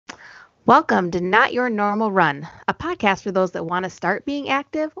Welcome to Not Your Normal Run, a podcast for those that want to start being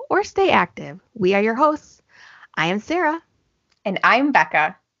active or stay active. We are your hosts. I am Sarah, And I'm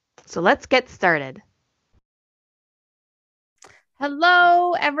Becca. so let's get started.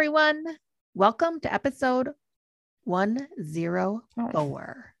 Hello, everyone. Welcome to episode 104.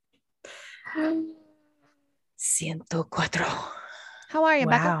 104. How are you,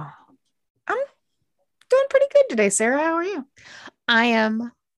 Becca? Wow. I'm doing pretty good today, Sarah. How are you? I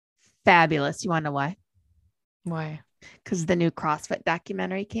am fabulous. You want to know why? Why? Because the new CrossFit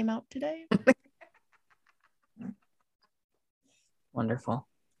documentary came out today. Wonderful.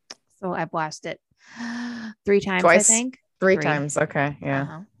 So I've watched it 3 times, Twice? I think. Three times. Okay. Yeah.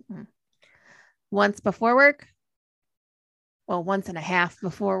 Uh-huh. Once before work. Well, once and a half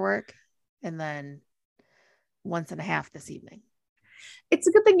before work, and then once and a half this evening. It's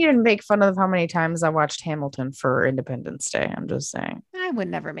a good thing you didn't make fun of how many times I watched Hamilton for Independence Day. I'm just saying. I would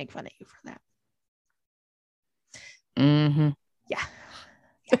never make fun of you for that. Mm-hmm. Yeah.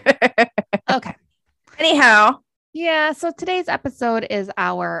 Okay. Anyhow. Yeah. So today's episode is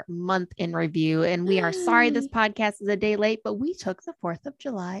our month in review, and we are sorry this podcast is a day late, but we took the 4th of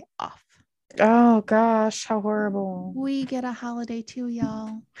July off. Oh, gosh. How horrible. We get a holiday too,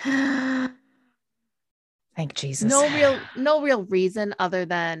 y'all. Thank Jesus. No real reason other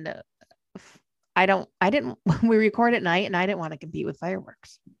than we record at night and I didn't want to compete with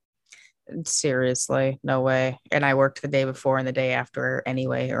fireworks. Seriously, no way. And I worked the day before and the day after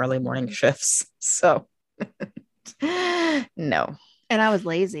anyway, early morning shifts. So no. And I was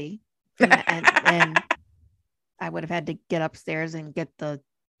lazy. And I would have had to get upstairs and get the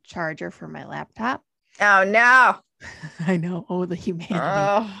charger for my laptop. Oh no. I know. Oh, the humanity.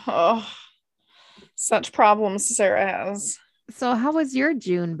 Oh, such problems Sarah has. So how was your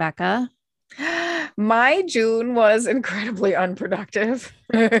June, Becca? My June was incredibly unproductive.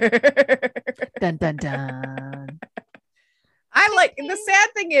 Dun, dun, dun. The sad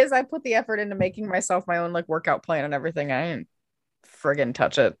thing is I put the effort into making myself my own workout plan and everything. I didn't friggin'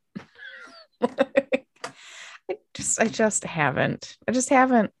 touch it. I just haven't.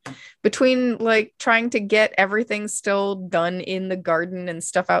 Between trying to get everything still done in the garden and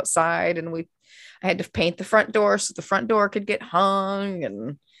stuff outside, and I had to paint the front door so the front door could get hung,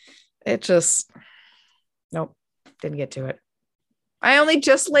 and it just nope, didn't get to it. I only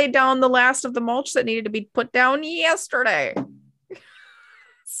just laid down the last of the mulch that needed to be put down yesterday.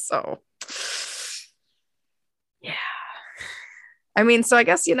 So yeah. I mean, so I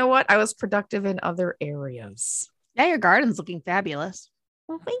guess you know what? I was productive in other areas. Yeah, your garden's looking fabulous.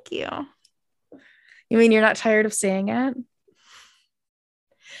 Well, thank you. You mean you're not tired of saying it?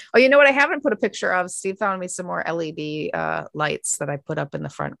 Oh, you know what? I haven't put a picture of. Steve found me some more LED lights that I put up in the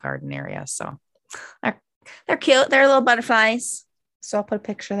front garden area. So they're cute. They're little butterflies. So I'll put a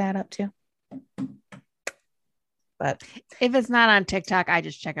picture of that up too. But if it's not on TikTok, I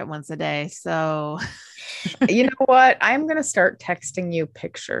just check it once a day. So you know what? I'm going to start texting you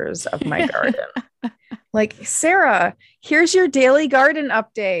pictures of my garden. Sarah, here's your daily garden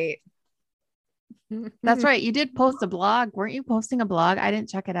update. That's right. You did post a blog. Weren't you posting a blog? I didn't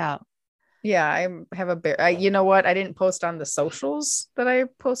check it out. Yeah, I have a bear. You know what? I didn't post on the socials that I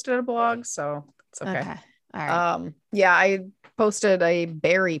posted a blog, so it's okay. All right. Yeah, I posted a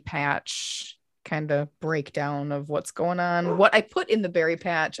berry patch kind of breakdown of what's going on, what I put in the berry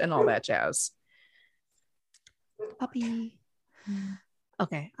patch, and all that jazz. Puppy.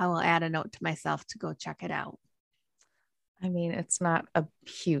 Okay, I will add a note to myself to go check it out. I mean, it's not a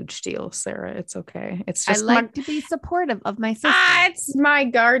huge deal, Sarah. It's okay. It's just I like to be supportive of my sister. It's my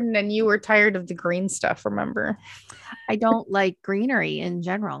garden, and you were tired of the green stuff, remember? I don't like greenery in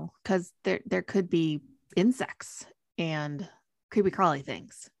general because there could be insects and creepy crawly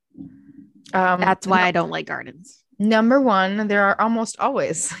things. That's why I don't like gardens. Number one, there are almost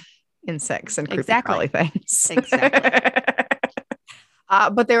always insects and creepy crawly things. Exactly.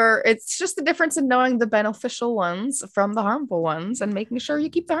 But it's just the difference in knowing the beneficial ones from the harmful ones and making sure you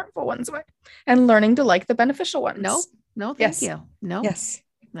keep the harmful ones away and learning to like the beneficial ones. No, thank you. No. Yes.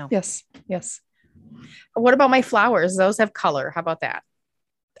 No. Yes. What about my flowers? Those have color. How about that?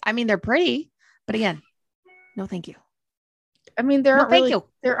 I mean, they're pretty, but again, no, thank you. I mean, there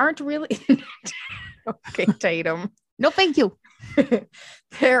aren't really. Okay, Tatum. No, thank you.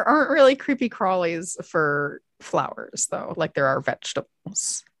 There aren't really creepy crawlies for flowers, though, like there are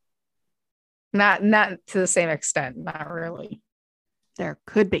vegetables. Not to the same extent. Not really. There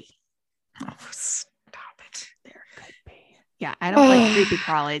could be. Oh, stop it. There could be. Yeah, I don't like creepy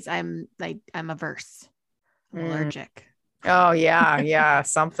crawlies. I'm averse. I'm allergic. Oh yeah,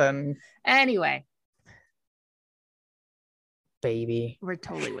 something. Anyway. baby. We're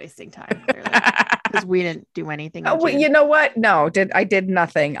totally wasting time because we didn't do anything. You know what? No, I did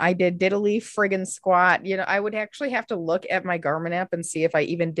nothing. I did diddly friggin' squat. I would actually have to look at my Garmin app and see if I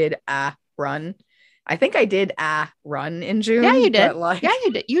even did a run. I think I did a run in June. Yeah, you did. Yeah,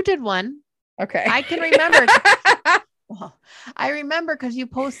 you did. You did one. Okay. I can remember. Well, I remember because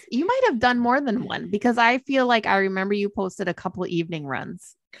you might have done more than one, because I feel like I remember you posted a couple evening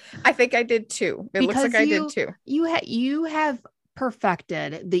runs. I think I did too. It looks like I did too. You have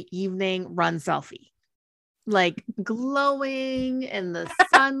perfected the evening run selfie, like glowing in the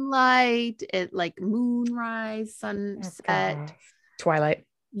sunlight, it like moonrise, sunset, twilight.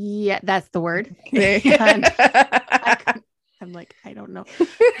 Yeah, that's the word. I'm like, I don't know.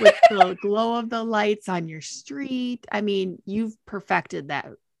 With the glow of the lights on your street. I mean, you've perfected that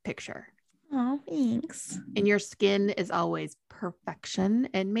picture. Oh, thanks. And your skin is always perfection.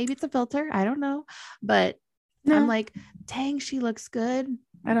 And maybe it's a filter. I don't know. But no. I'm like, dang, she looks good.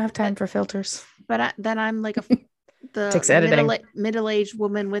 I don't have time for filters. But then I'm like the middle-aged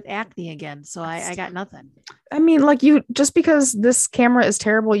woman with acne again. So I got nothing. I mean, like, just because this camera is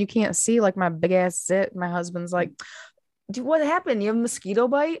terrible, you can't see like my big ass zit. My husband's like, what happened? You have a mosquito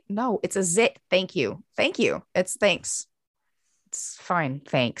bite? No, it's a zit. Thank you. It's thanks. It's fine.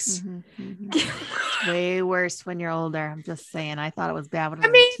 Thanks. Mm-hmm, mm-hmm. It's way worse when you're older. I'm just saying. I thought it was bad when I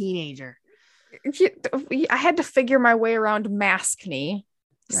was a teenager. I had to figure my way around maskne.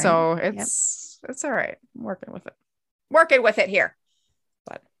 Right. So it's all right. I'm working with it here.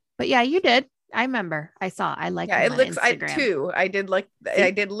 But yeah, you did. I remember. I liked it. Looks. I too. I did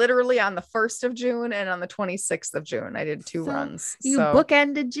I did literally on the 1st of June and on the 26th of June. I did two runs. You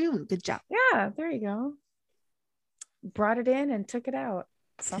bookended June. Good job. Yeah, there you go. Brought it in and took it out.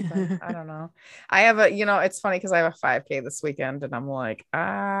 Something. I don't know. I have it's funny because I have a 5K this weekend and I'm like,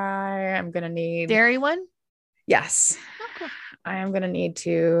 I am gonna need dairy one. Yes. Okay. I am going to need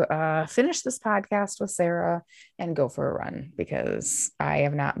to finish this podcast with Sarah and go for a run because I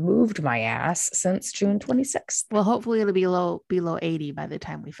have not moved my ass since June 26th. Well, hopefully it'll be below 80 by the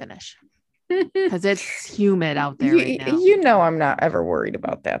time we finish because it's humid out there right now. I'm not ever worried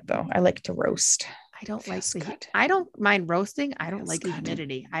about that though. I like to roast. I don't mind roasting. I don't like the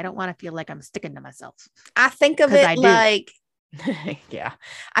humidity. I don't want to feel like I'm sticking to myself. I think of it like, yeah,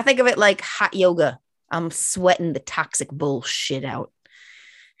 I think of it like hot yoga. I'm sweating the toxic bullshit out.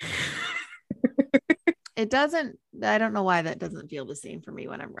 It doesn't, I don't know why that doesn't feel the same for me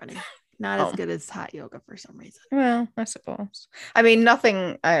when I'm running. Not as good as hot yoga for some reason. Well, I suppose. I mean,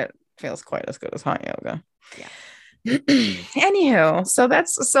 nothing feels quite as good as hot yoga. Yeah.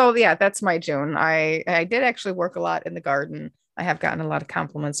 Anywho, that's my June. I did actually work a lot in the garden. I have gotten a lot of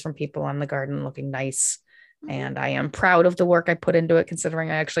compliments from people on the garden looking nice. And I am proud of the work I put into it, considering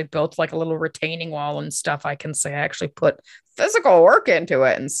I actually built like a little retaining wall and stuff. I can say I actually put physical work into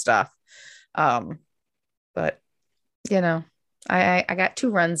it and stuff. But I got 2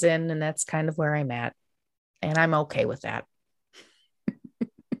 runs in and that's kind of where I'm at. And I'm okay with that.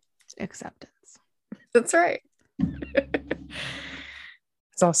 Acceptance. That's right.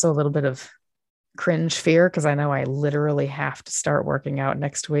 It's also a little bit of cringe fear because I know I literally have to start working out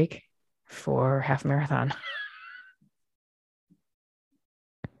next week for half marathon.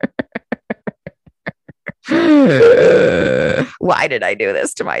 Why did I do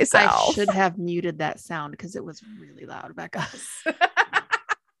this to myself? I should have muted that sound because it was really loud, Becca.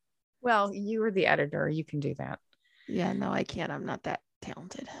 Well, you were the editor. You can do that. Yeah, no, I can't. I'm not that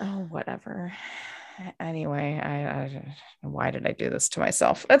talented. Oh, whatever. Anyway, I why did I do this to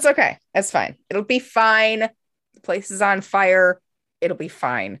myself? That's okay. That's fine. It'll be fine. The place is on fire. It'll be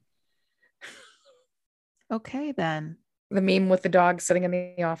fine. Okay, then. The meme with the dog sitting in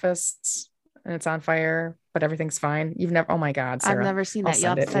the office and it's on fire, but everything's fine. You've never, oh my God, Sarah. I've never seen that.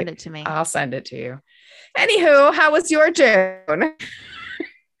 You'll have to send it to me. I'll send it to you. Anywho, how was your June?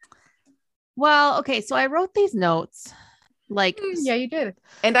 Well, okay. So I wrote these notes. Yeah, you did.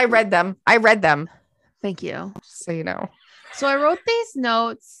 And I read them. Thank you. So, So I wrote these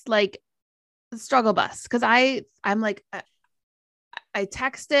notes like struggle bus. Cause I'm like, I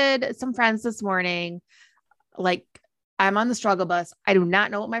texted some friends this morning. Like, I'm on the struggle bus. I do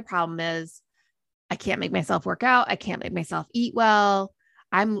not know what my problem is. I can't make myself work out. I can't make myself eat well.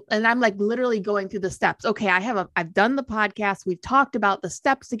 I'm like literally going through the steps. Okay. I've done the podcast. We've talked about the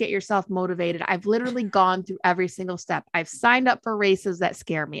steps to get yourself motivated. I've literally gone through every single step. I've signed up for races that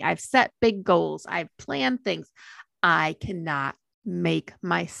scare me. I've set big goals. I've planned things. I cannot make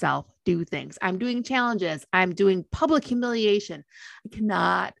myself do things. I'm doing challenges. I'm doing public humiliation. I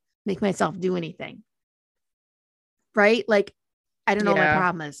cannot make myself do anything. Right? Like, I don't know what my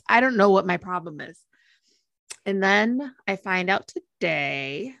problem is. I don't know what my problem is. And then I find out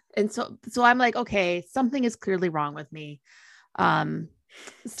today. And so I'm like, okay, something is clearly wrong with me.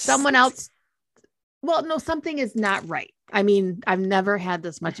 Someone else, well, no, something is not right. I mean, I've never had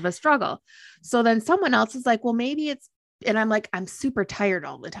this much of a struggle. So then someone else is like, well, maybe it's, and I'm like, I'm super tired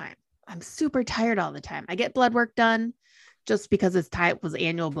all the time. I get blood work done just because it was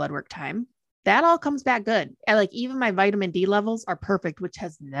annual blood work time. That all comes back good. And like even my vitamin D levels are perfect, which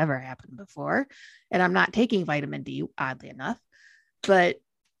has never happened before. And I'm not taking vitamin D, oddly enough. But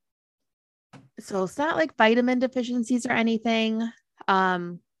so it's not like vitamin deficiencies or anything.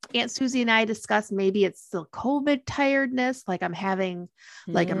 Aunt Susie and I discussed maybe it's still COVID tiredness. Like I'm having,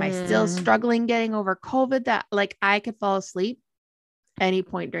 like, am I still struggling getting over COVID that like I could fall asleep any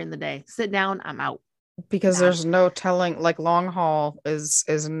point during the day, sit down, I'm out. Because there's no telling, like long haul is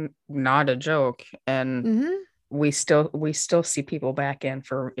not a joke. And we still see people back in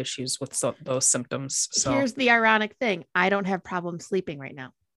for issues with those symptoms. So here's the ironic thing. I don't have problems sleeping right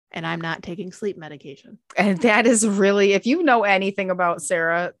now. And I'm not taking sleep medication. And that is really, if you know anything about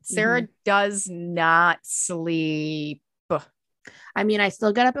Sarah does not sleep. I mean, I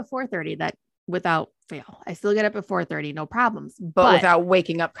still get up at 4:30, that without fail. I still get up at 4:30, no problems. But without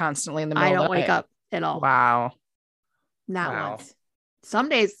waking up constantly in the middle of the night. I don't wake up at all. Wow. Not once. Some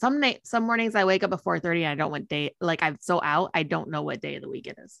mornings I wake up at 4:30 and I don't want day, like I'm so out, I don't know what day of the week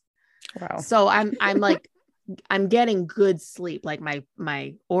it is. Wow. So I'm like, I'm getting good sleep. Like my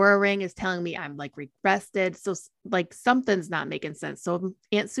Oura ring is telling me I'm like rested. So like something's not making sense. So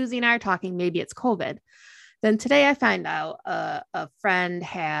Aunt Susie and I are talking, maybe it's COVID. Then today I find out a friend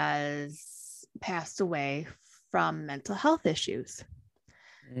has passed away from mental health issues.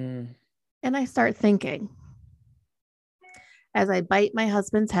 And I start thinking, as I bite my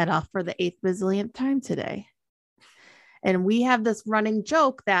husband's head off for the 8th bazillionth time today. And we have this running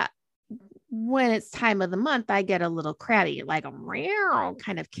joke that when it's time of the month, I get a little crabby, like a meow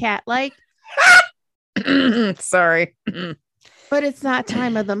kind of cat like. Sorry. But it's not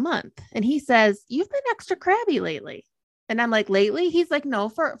time of the month. And he says, you've been extra crabby lately. And I'm like, lately? He's like, no,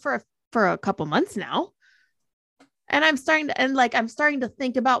 for a couple months now. And I'm starting to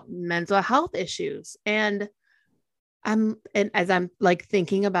think about mental health issues. And as I'm like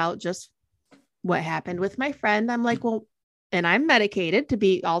thinking about just what happened with my friend, I'm like, well, and I'm medicated. To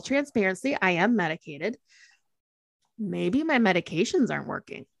be all transparency, I am medicated. Maybe my medications aren't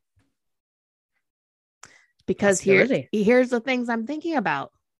working. Because here's the things I'm thinking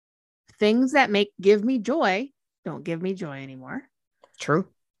about. Things that give me joy don't give me joy anymore. True.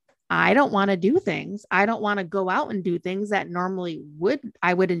 I don't want to do things. I don't want to go out and do things that normally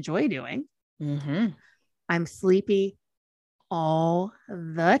I would enjoy doing. I'm sleepy all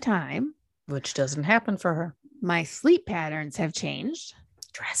the time. Which doesn't happen for her. My sleep patterns have changed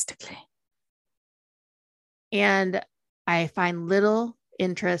drastically. And I find little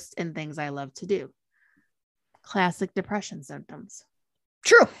interest in things I love to do. Classic depression symptoms.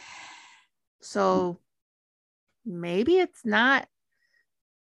 True. So maybe it's not.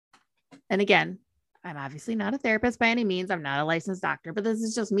 And again, I'm obviously not a therapist by any means. I'm not a licensed doctor, but this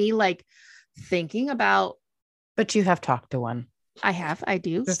is just me like thinking about. But you have talked to one. I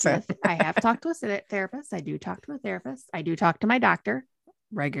do. I have talked to a therapist. I do talk to a therapist. I do talk to my doctor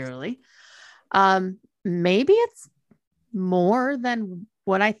regularly. Maybe it's more than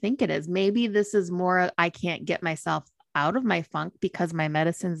what I think it is. Maybe this is more, I can't get myself out of my funk because my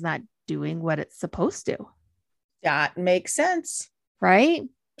medicine's not doing what it's supposed to. That makes sense. Right?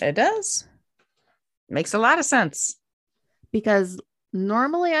 It does. Makes a lot of sense. Because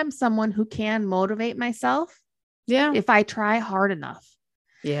normally I'm someone who can motivate myself. Yeah. If I try hard enough.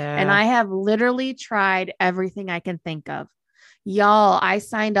 Yeah. And I have literally tried everything I can think of. Y'all, I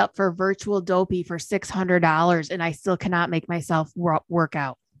signed up for virtual dopey for $600 and I still cannot make myself work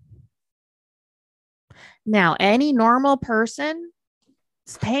out. Now, any normal person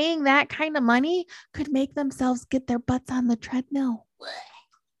paying that kind of money could make themselves get their butts on the treadmill.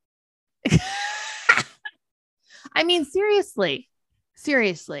 I mean, seriously.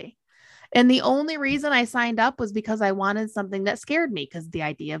 And the only reason I signed up was because I wanted something that scared me, because the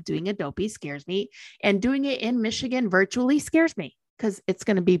idea of doing a dopey scares me, and doing it in Michigan virtually scares me because it's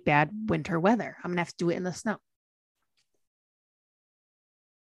going to be bad winter weather. I'm going to have to do it in the snow.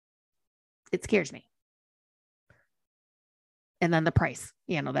 It scares me. And then the price,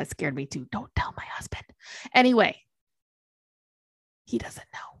 that scared me too. Don't tell my husband. Anyway, he doesn't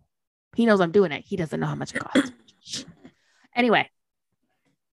know. He knows I'm doing it. He doesn't know how much it costs. Anyway.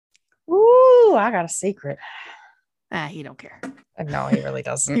 Ooh, I got a secret. He don't care. No, he really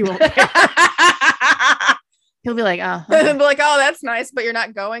doesn't. He won't care. He'll be like, He'll be like, oh, that's nice, but you're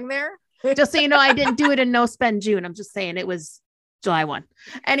not going there. Just so you know, I didn't do it in no spend June. I'm just saying it was July 1.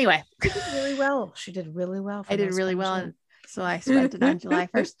 Anyway. She did really well. She did really well. I did really well. And so I spent it on July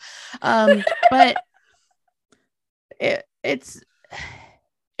 1st. But it's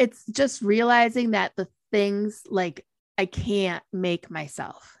just realizing that the things like I can't make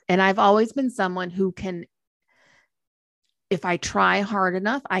myself. And I've always been someone who can, if I try hard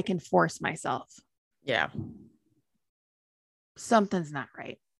enough, I can force myself. Yeah. Something's not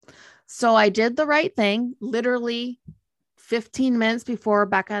right. So I did the right thing. Literally 15 minutes before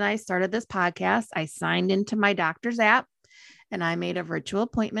Becca and I started this podcast, I signed into my doctor's app and I made a virtual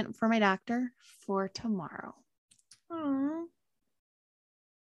appointment for my doctor for tomorrow. Aww.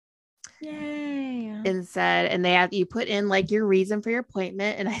 Yay. And they have you put in like your reason for your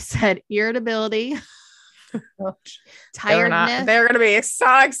appointment. And I said irritability, tiredness. They're going to be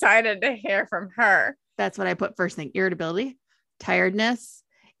so excited to hear from her. That's what I put first thing: irritability, tiredness,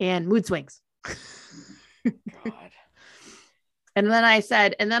 and mood swings. God. And then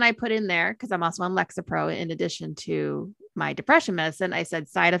I put in there, because I'm also on Lexapro in addition to my depression medicine. I said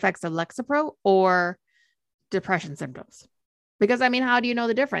side effects of Lexapro or depression symptoms. Because I mean, how do you know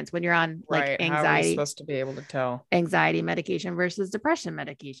the difference when you're on like anxiety? How are you supposed to be able to tell anxiety medication versus depression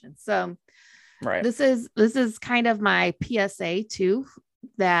medication? So right. This is kind of my PSA too,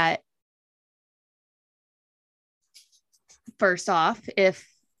 that first off, if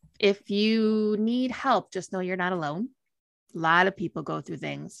you need help, just know you're not alone. A lot of people go through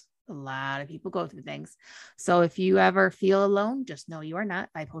things. So if you ever feel alone, just know you are not.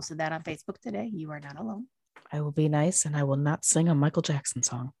 I posted that on Facebook today. You are not alone. I will be nice and I will not sing a Michael Jackson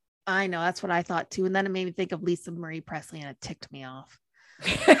song. I know. That's what I thought too. And then it made me think of Lisa Marie Presley and it ticked me off.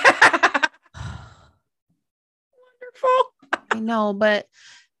 Wonderful. I know, but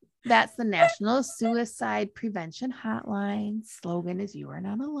that's the National Suicide Prevention Hotline. Slogan is "You are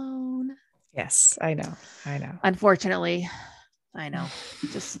not alone." Yes, I know. Unfortunately, I know.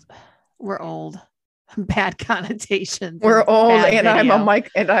 Just we're old. Bad connotations. We're old, and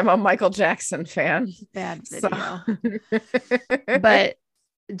I'm a Michael Jackson fan. Bad video. So. But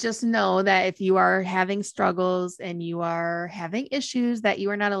just know that if you are having struggles and you are having issues, that you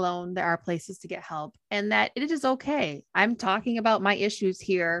are not alone. There are places to get help, and that it is okay. I'm talking about my issues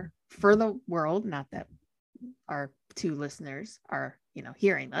here for the world, not that our two listeners are,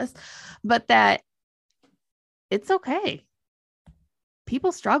 hearing this, but that it's okay.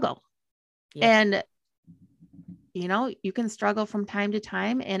 People struggle. Yeah. And you can struggle from time to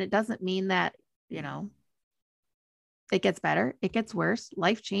time, and it doesn't mean that, it gets better. It gets worse.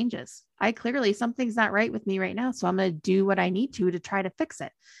 Life changes. Something's not right with me right now. So I'm going to do what I need to try to fix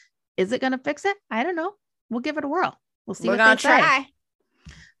it. Is it going to fix it? I don't know. We'll give it a whirl. We'll see what they say.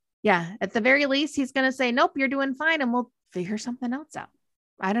 Yeah. At the very least, he's going to say, nope, you're doing fine. And we'll figure something else out.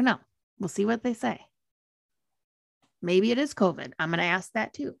 I don't know. We'll see what they say. Maybe it is COVID. I'm going to ask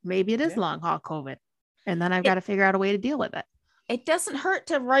that too. Maybe it is long haul COVID. And then I've got to figure out a way to deal with it. It doesn't hurt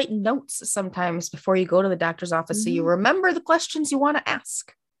to write notes sometimes before you go to the doctor's office. So you remember the questions you want to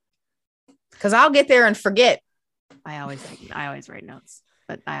ask. Because I'll get there and forget. I always write notes,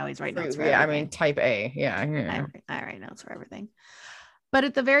 but I always write notes for everything. everything. I mean, type A. Yeah. I write notes for everything. But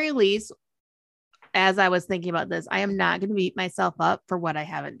at the very least, as I was thinking about this, I am not going to beat myself up for what I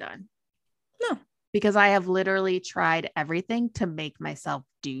haven't done. No. Because I have literally tried everything to make myself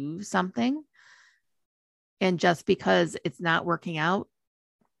do something. And just because it's not working out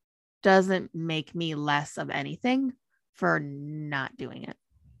doesn't make me less of anything for not doing it.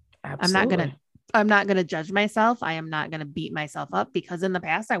 Absolutely. I'm not going to judge myself. I am not going to beat myself up, because in the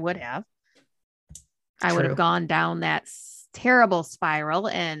past I would have. I would have gone down that terrible spiral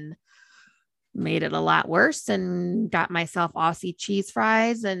and made it a lot worse and got myself Aussie cheese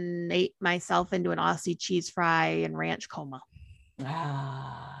fries and ate myself into an Aussie cheese fry and ranch coma.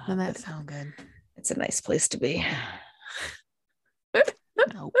 Doesn't that sound good? It's a nice place to be.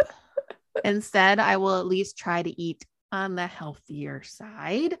 Nope. Instead, I will at least try to eat on the healthier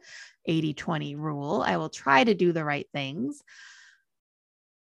side. 80-20 rule. I will try to do the right things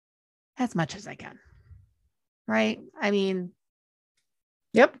as much as I can. Right? I mean,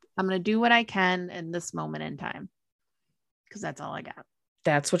 yep. I'm going to do what I can in this moment in time, because that's all I got.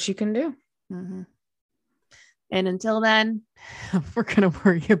 That's what you can do. Mm-hmm. And until then, we're going to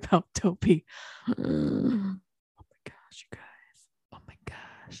worry about Toby. Oh my gosh, you guys. Oh my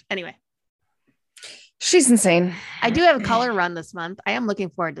gosh. Anyway. She's insane. I do have a color run this month. I am looking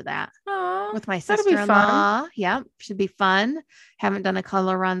forward to that. Aww, with my sister-in-law. Yeah, should be fun. Haven't done a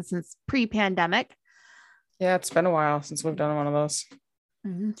color run since pre-pandemic. Yeah, it's been a while since we've done one of those.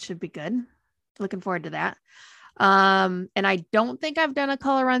 Should be good. Looking forward to that. And I don't think I've done a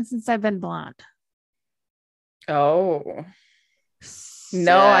color run since I've been blonde. Oh.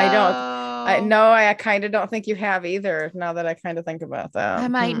 No, I don't. I kind of don't think you have either. Now that I kind of think about that, I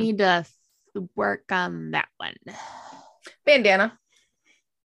might need to work on that one. Bandana.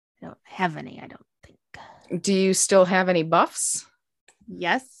 I don't have any, I don't think. Do you still have any buffs?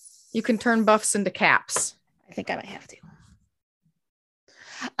 Yes. You can turn buffs into caps. I think I might have to.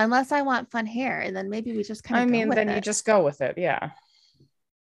 Unless I want fun hair, and then maybe we just kind of you just go with it. Yeah.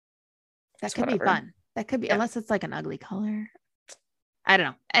 That could be fun. That could be, unless it's like an ugly color. I don't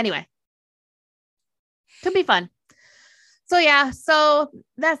know. Anyway, could be fun. So yeah, so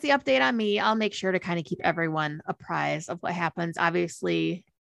that's the update on me. I'll make sure to kind of keep everyone apprised of what happens. Obviously,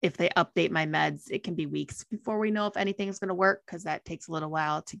 if they update my meds, it can be weeks before we know if anything's going to work, because that takes a little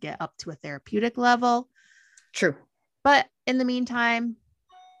while to get up to a therapeutic level. True. But in the meantime,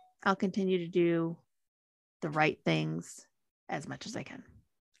 I'll continue to do the right things as much as I can.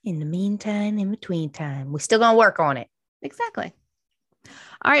 In the meantime, in between time, we're still going to work on it. Exactly.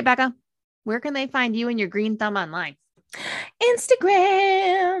 All right, Becca, where can they find you and your green thumb online?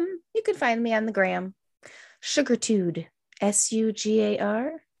 Instagram. You can find me on the gram. Sugartude.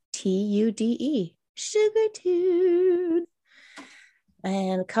 SUGARTUDE. Sugartude.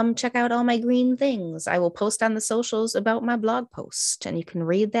 And come check out all my green things. I will post on the socials about my blog post, and you can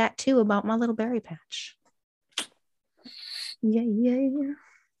read that too about my little berry patch. Yeah.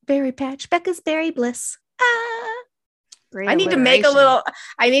 Berry patch. Becca's Berry Bliss. Great. I need to make a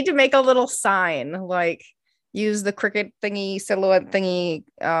little sign, like use the Cricut thingy, silhouette thingy,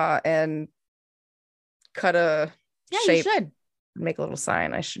 and cut a shape. You should make a little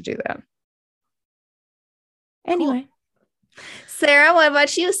sign. I should do that. Anyway. Cool. Sarah, what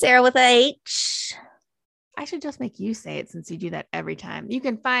about you? Sarah with a H. I should just make you say it since you do that every time. You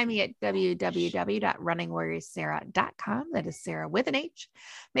can find me at www.runningwarriorsarah.com. That is Sarah with an H.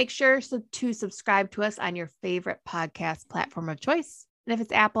 Make sure to subscribe to us on your favorite podcast platform of choice. And if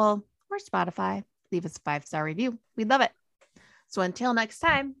it's Apple or Spotify, leave us a 5-star review. We'd love it. So until next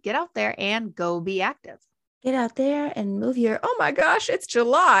time, get out there and go be active. Get out there and move your, oh my gosh, it's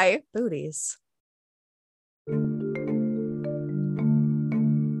July, booties.